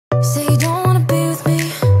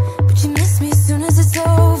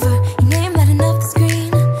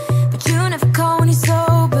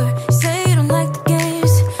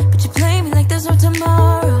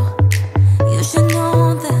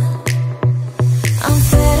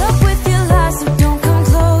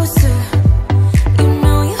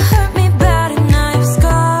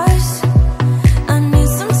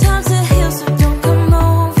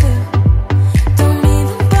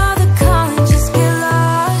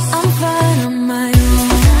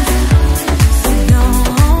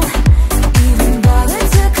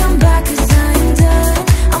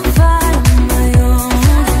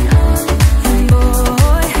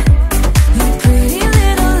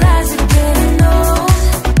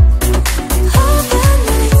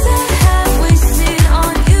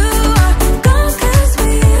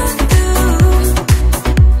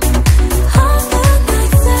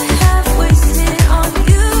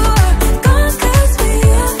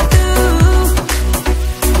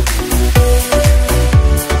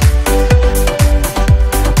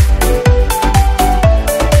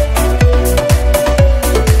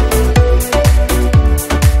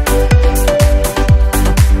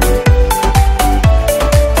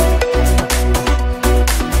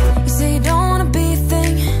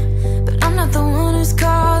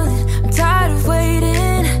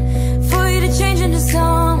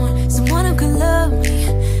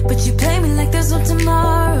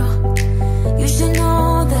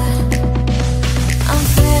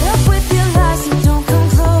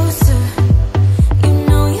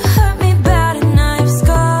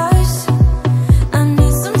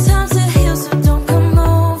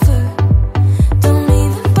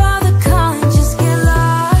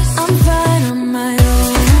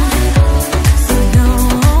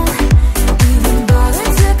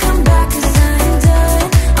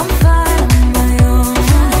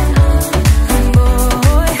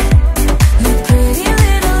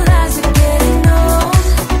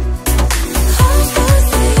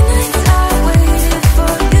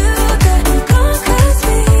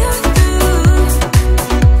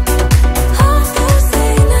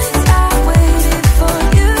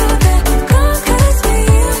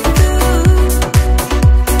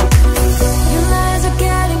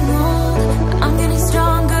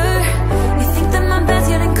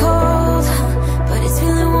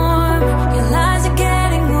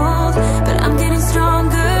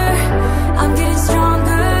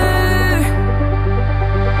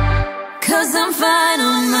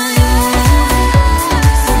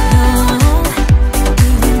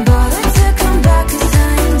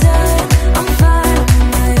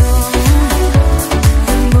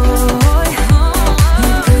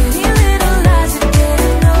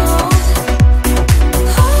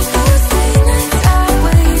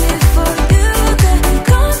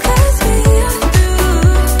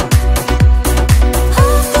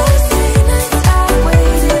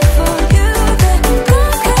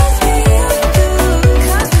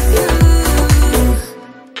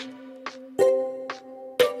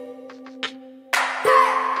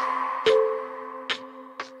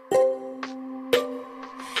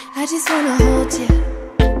I just wanna hold you.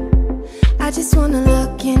 I just wanna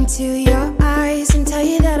look into your eyes and tell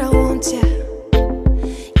you that I want you.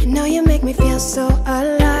 You know you make me feel so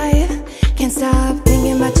alive. Can't stop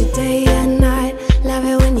thinking about you day and night. Love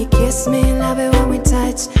it when you kiss me, love it when we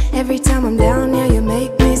touch. Every time I'm down, yeah, you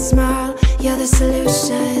make me smile. You're the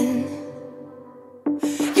solution.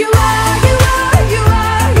 You are, you are, you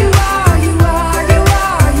are, you are, you are, you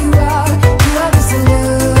are, you are. You are the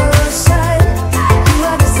solution. You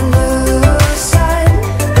are the solution.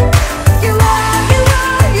 You are, you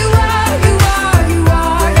are, you are, you are, you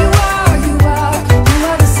are, you are, you are. You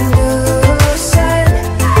are the solution.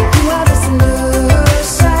 You are the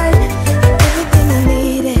solution. Everything I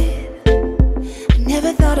needed. I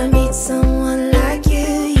never thought I'd meet someone like you.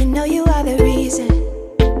 You know you are the reason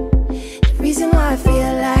why I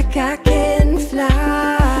feel like I can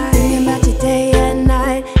fly. Thinking about you day and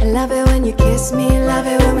night. I love it when you kiss me, love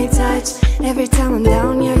it when we touch. Every time I'm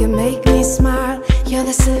down, yeah, you make me smile. You're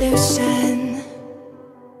the solution.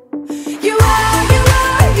 You are, you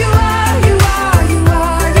are, you are, you are, you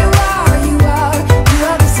are, you are, you are. You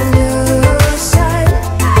are the solution.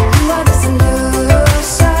 You are the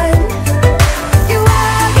solution. You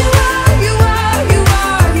are, you are, you are, you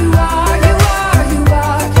are, you are, you are, you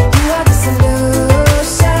are. You are the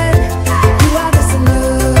solution. You are the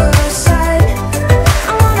solution.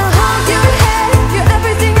 I wanna hold your head. You're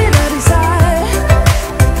everything that I desire.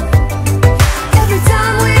 Every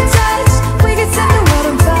time we touch, we get set the world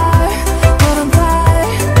on fire, world on fire.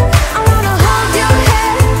 I wanna hold your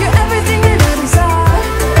head. You're everything that I desire,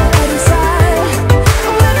 I desire.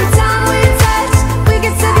 Oh, every time we touch, we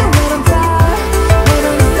get set the world on fire, world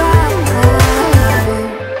on fire.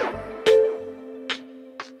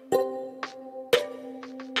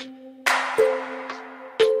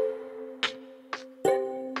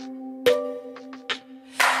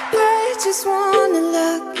 I just wanna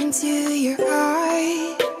look into your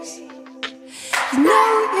eyes. You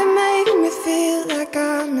know you make me feel like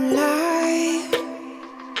I'm alive.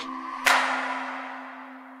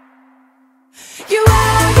 You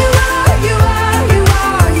are, you are, you are, you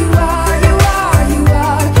are, you are, you are, you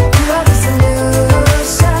are. You are the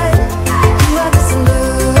solution. You are the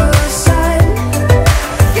solution.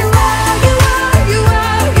 You are, you are, you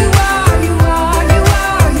are, you are, you are, you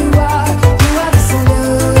are, you are. You are the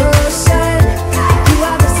solution. You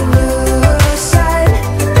are the solution.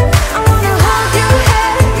 I wanna hold your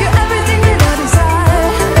head. You're everything that I desire.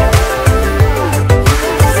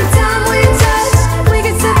 Every time we touch, we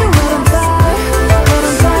can set the world on fire, world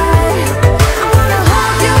on fire. I wanna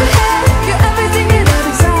hold your head. You're everything that I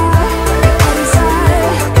desire, I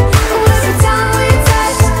desire. Oh, every time we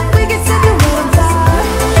touch, we can set the world on fire,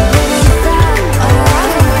 world on fire.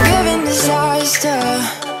 I'm a given disaster.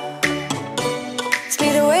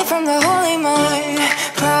 Speed away from the holy mind,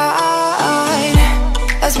 pride.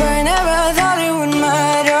 That's where I never thought it would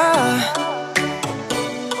matter.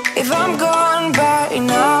 If I'm gone by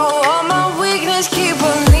now, all my weakness keep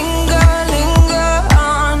on linger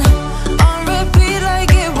on repeat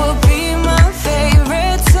like it will be my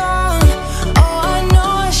favorite song. Oh, I know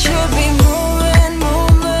I should be moving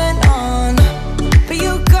on, but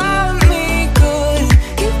you got me good,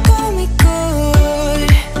 you got me good.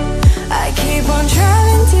 I keep on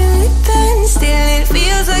driving till it bends, still it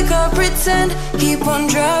feels like I pretend. Keep on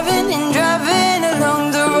driving and driving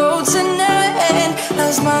along the road tonight.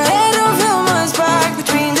 Lost my head over my back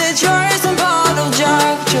between the jars and bottle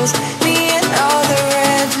jack. Just me and all the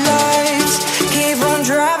red lights. Keep on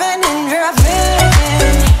driving and driving.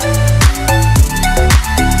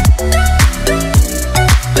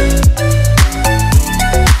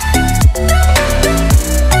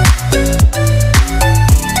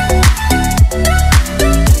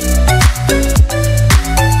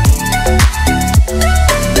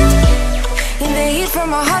 In the heat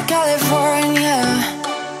from a hot California,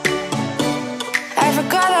 I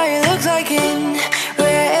forgot how you look like in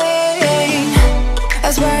rain.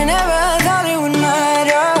 That's why I never